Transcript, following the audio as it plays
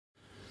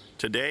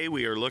Today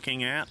we are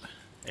looking at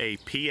a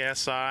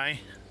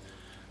PSI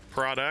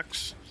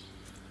Products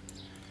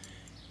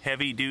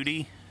heavy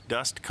duty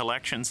dust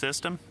collection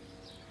system.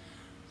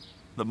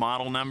 The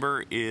model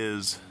number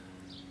is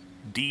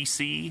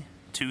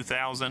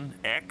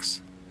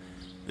DC2000X.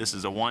 This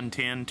is a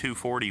 110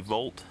 240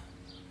 volt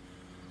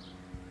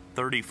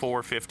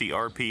 3450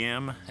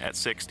 RPM at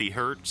 60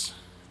 Hertz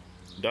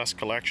dust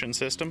collection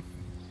system.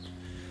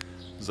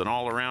 It's an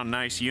all-around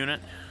nice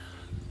unit.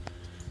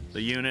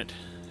 The unit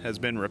has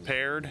been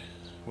repaired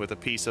with a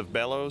piece of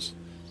bellows.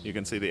 You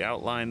can see the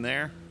outline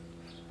there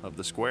of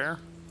the square.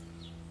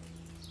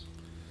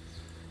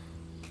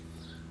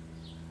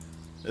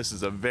 This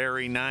is a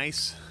very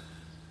nice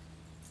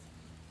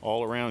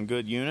all-around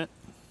good unit,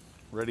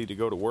 ready to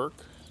go to work.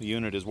 The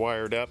unit is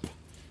wired up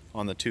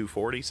on the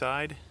 240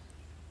 side.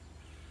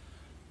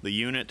 The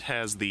unit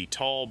has the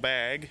tall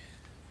bag.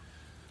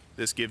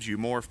 This gives you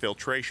more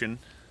filtration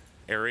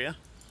area.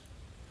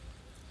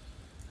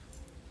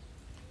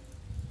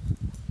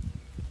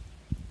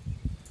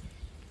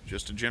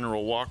 Just a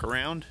general walk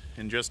around.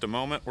 In just a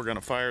moment we're going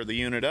to fire the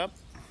unit up.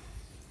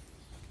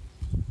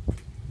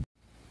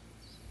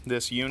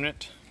 This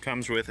unit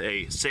comes with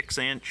a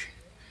 6-inch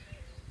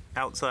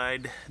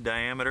outside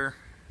diameter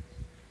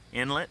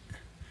inlet.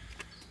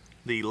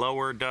 The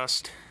lower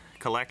dust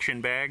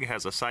collection bag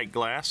has a sight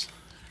glass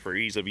for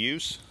ease of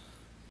use.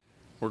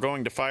 We're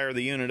going to fire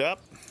the unit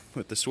up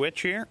with the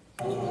switch here.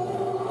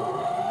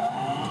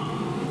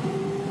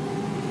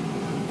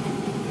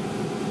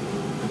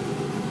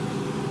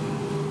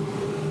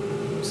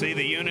 See,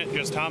 the unit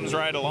just hums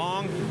right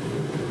along.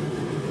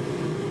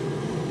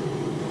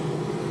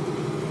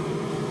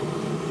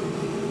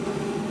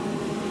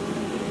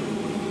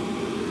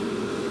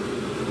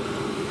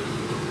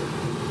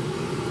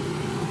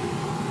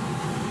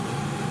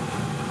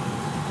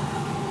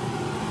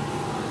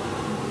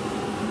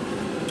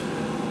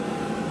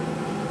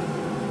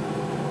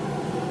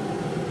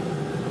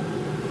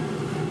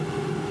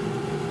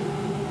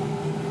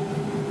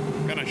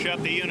 I'm gonna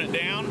shut the unit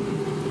down.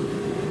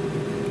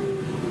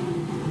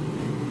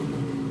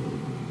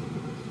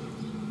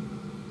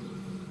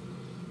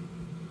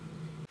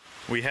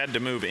 We had to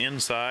move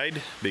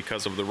inside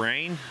because of the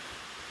rain.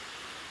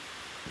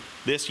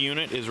 This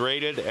unit is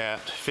rated at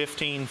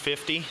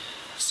 1550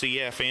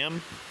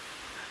 CFM.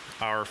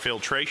 Our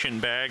filtration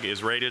bag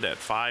is rated at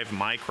 5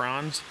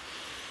 microns.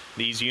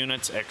 These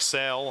units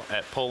excel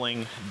at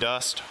pulling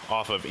dust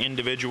off of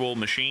individual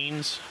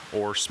machines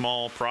or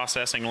small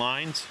processing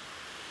lines.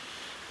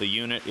 The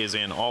unit is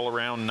in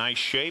all-around nice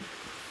shape.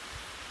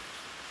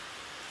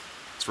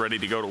 It's ready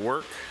to go to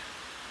work.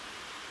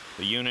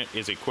 The unit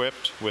is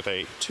equipped with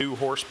a 2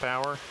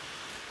 horsepower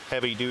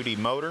heavy-duty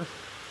motor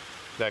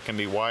that can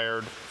be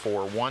wired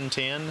for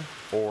 110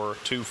 or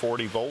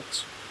 240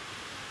 volts.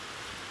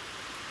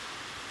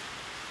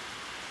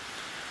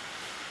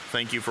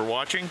 Thank you for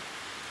watching.